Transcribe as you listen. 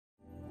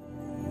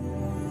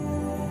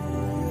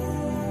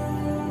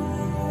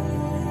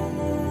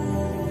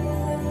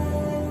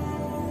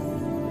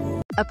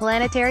A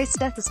planetary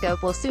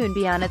stethoscope will soon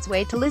be on its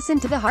way to listen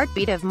to the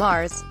heartbeat of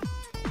Mars.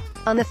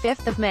 On the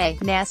 5th of May,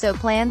 NASA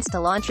plans to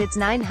launch its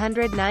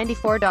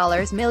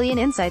 $994 million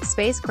InSight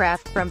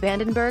spacecraft from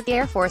Vandenberg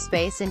Air Force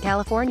Base in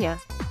California.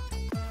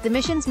 The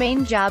mission's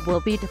main job will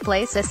be to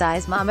place a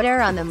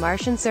seismometer on the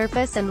Martian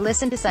surface and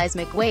listen to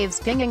seismic waves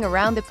pinging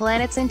around the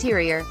planet's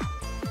interior.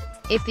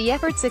 If the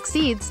effort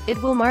succeeds,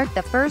 it will mark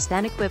the first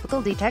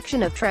unequivocal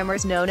detection of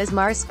tremors known as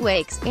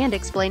Marsquakes, and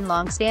explain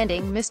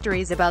long-standing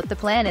mysteries about the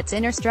planet's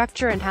inner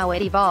structure and how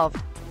it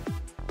evolved.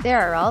 There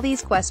are all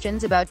these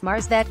questions about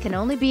Mars that can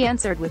only be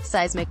answered with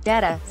seismic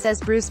data, says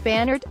Bruce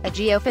Bannard, a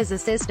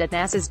geophysicist at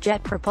NASA's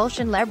Jet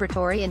Propulsion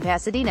Laboratory in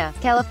Pasadena,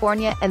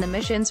 California, and the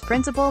mission's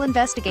principal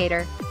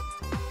investigator.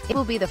 It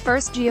will be the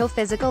first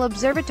geophysical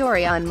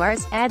observatory on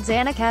Mars, adds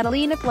Anna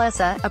Catalina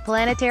Plessa, a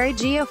planetary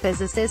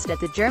geophysicist at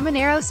the German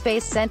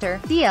Aerospace Center,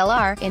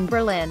 DLR, in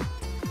Berlin.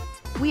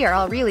 We are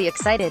all really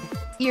excited.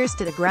 Ears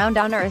to the ground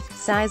on Earth,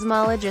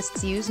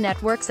 seismologists use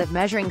networks of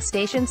measuring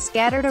stations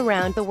scattered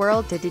around the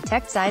world to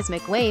detect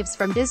seismic waves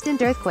from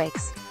distant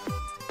earthquakes.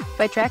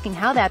 By tracking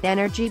how that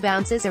energy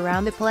bounces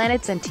around the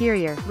planet's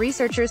interior,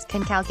 researchers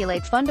can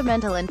calculate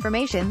fundamental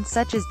information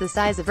such as the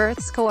size of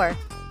Earth's core.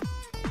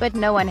 But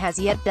no one has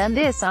yet done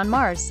this on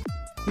Mars.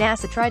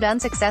 NASA tried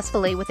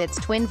unsuccessfully with its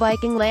twin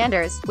Viking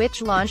landers,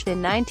 which launched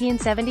in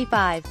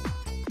 1975.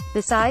 The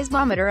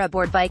seismometer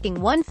aboard Viking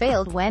 1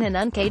 failed when an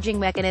uncaging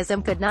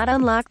mechanism could not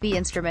unlock the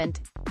instrument.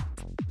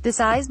 The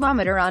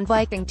seismometer on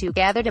Viking 2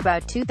 gathered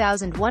about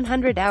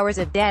 2,100 hours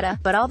of data,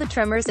 but all the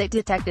tremors it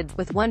detected,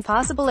 with one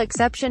possible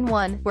exception,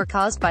 were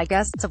caused by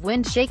gusts of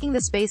wind shaking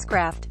the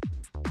spacecraft.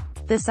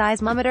 The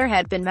seismometer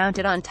had been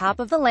mounted on top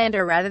of the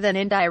lander rather than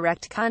in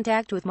direct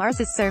contact with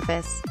Mars's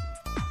surface.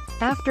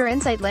 After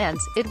InSight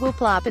lands, it will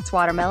plop its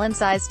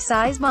watermelon-sized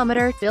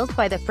seismometer, built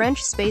by the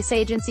French space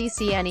agency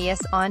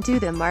CNES, onto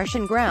the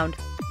Martian ground.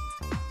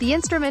 The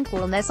instrument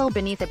will nestle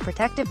beneath a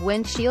protective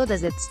windshield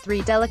as its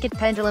three delicate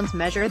pendulums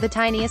measure the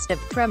tiniest of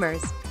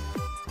tremors.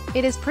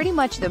 It is pretty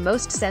much the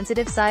most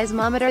sensitive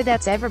seismometer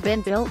that's ever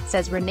been built,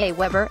 says Renee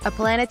Weber, a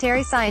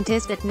planetary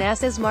scientist at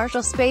NASA's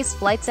Marshall Space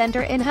Flight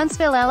Center in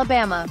Huntsville,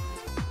 Alabama.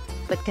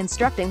 But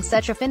constructing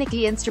such a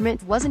finicky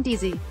instrument wasn't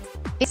easy.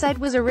 InSight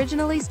was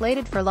originally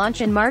slated for launch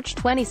in March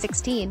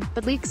 2016,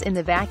 but leaks in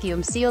the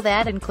vacuum seal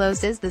that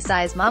encloses the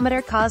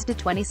seismometer caused a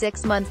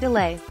 26-month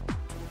delay.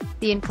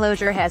 The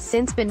enclosure has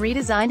since been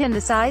redesigned and the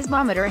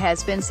seismometer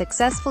has been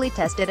successfully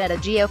tested at a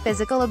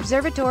geophysical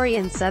observatory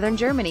in southern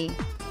Germany.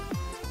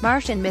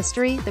 Martian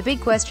mystery: the big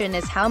question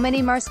is how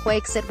many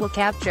Marsquakes it will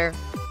capture.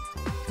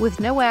 With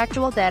no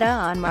actual data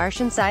on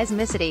Martian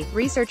seismicity,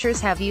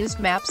 researchers have used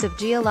maps of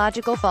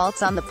geological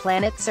faults on the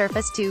planet's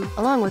surface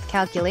along with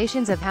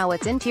calculations of how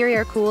its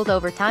interior cooled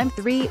over time,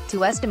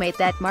 to estimate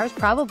that Mars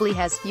probably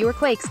has fewer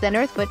quakes than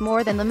Earth but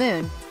more than the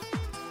Moon.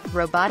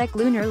 Robotic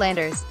lunar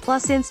landers,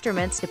 plus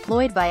instruments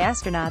deployed by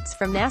astronauts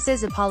from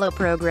NASA's Apollo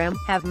program,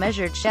 have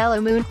measured shallow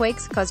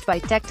moonquakes caused by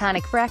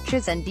tectonic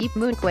fractures and deep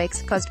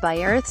moonquakes caused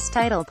by Earth's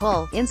tidal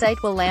pull.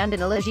 InSight will land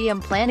in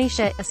Elysium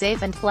Planitia, a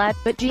safe and flat,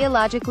 but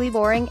geologically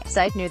boring,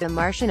 site near the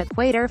Martian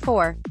equator.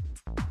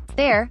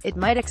 There, it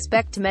might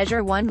expect to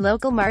measure one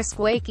local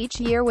Marsquake each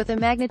year with a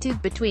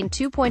magnitude between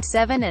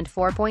 2.7 and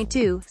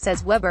 4.2,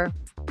 says Weber.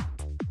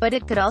 But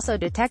it could also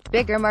detect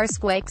bigger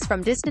Marsquakes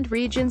from distant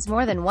regions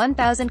more than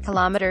 1,000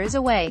 kilometers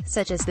away,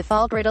 such as the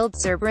fault-riddled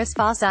Cerberus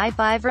Fossae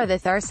 5 or the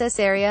Tharsis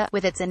area,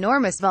 with its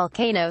enormous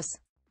volcanoes.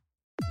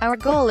 Our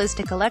goal is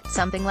to collect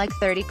something like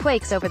 30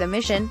 quakes over the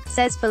mission,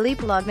 says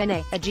Philippe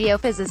Logmanet, a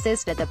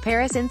geophysicist at the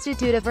Paris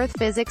Institute of Earth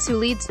Physics who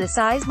leads the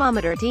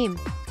seismometer team.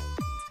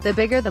 The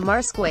bigger the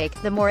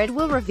Marsquake, the more it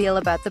will reveal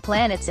about the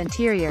planet's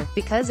interior,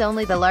 because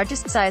only the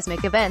largest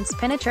seismic events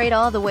penetrate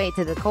all the way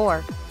to the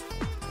core.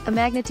 A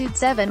magnitude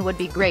 7 would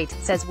be great,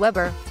 says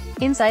Weber.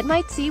 InSight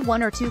might see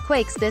one or two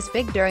quakes this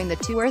big during the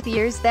 2 Earth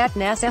years that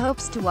NASA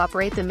hopes to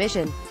operate the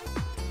mission.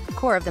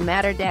 Core of the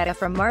matter data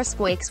from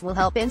Marsquakes will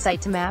help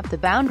InSight to map the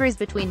boundaries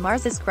between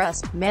Mars's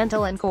crust,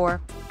 mantle and core.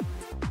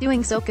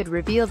 Doing so could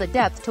reveal the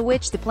depth to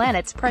which the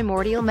planet's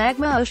primordial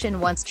magma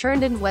ocean once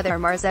churned and whether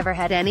Mars ever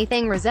had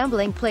anything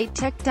resembling plate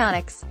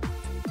tectonics.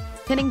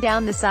 Pinning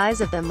down the size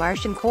of the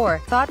Martian core,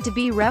 thought to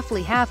be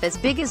roughly half as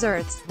big as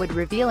Earth's, would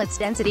reveal its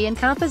density and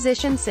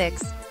composition.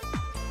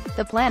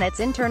 The planet's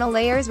internal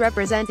layers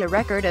represent a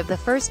record of the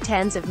first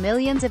tens of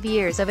millions of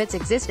years of its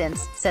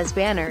existence, says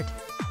Bannard.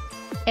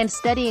 And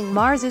studying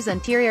Mars's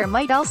interior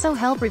might also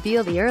help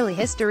reveal the early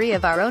history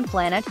of our own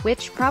planet,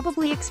 which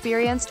probably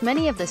experienced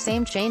many of the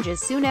same changes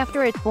soon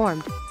after it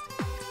formed.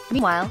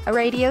 Meanwhile, a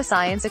radio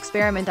science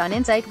experiment on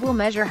InSight will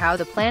measure how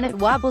the planet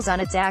wobbles on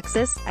its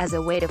axis, as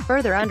a way to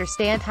further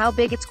understand how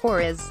big its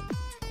core is.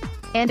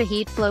 And a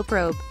heat flow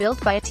probe,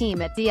 built by a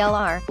team at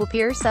DLR, will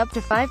pierce up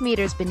to 5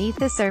 meters beneath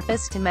the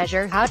surface to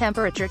measure how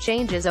temperature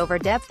changes over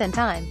depth and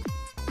time.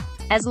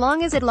 As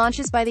long as it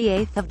launches by the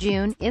 8th of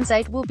June,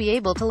 InSight will be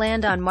able to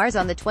land on Mars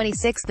on the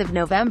 26th of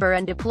November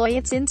and deploy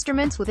its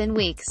instruments within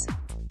weeks.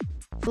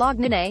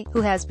 Logmanet,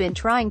 who has been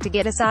trying to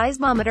get a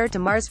seismometer to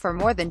Mars for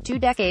more than 2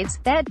 decades,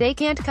 that day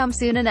can't come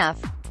soon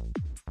enough.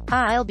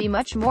 "I'll be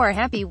much more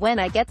happy when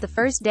I get the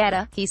first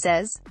data," he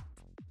says.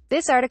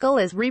 This article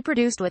is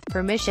reproduced with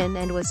permission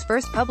and was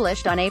first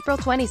published on April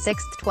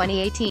 26,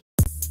 2018.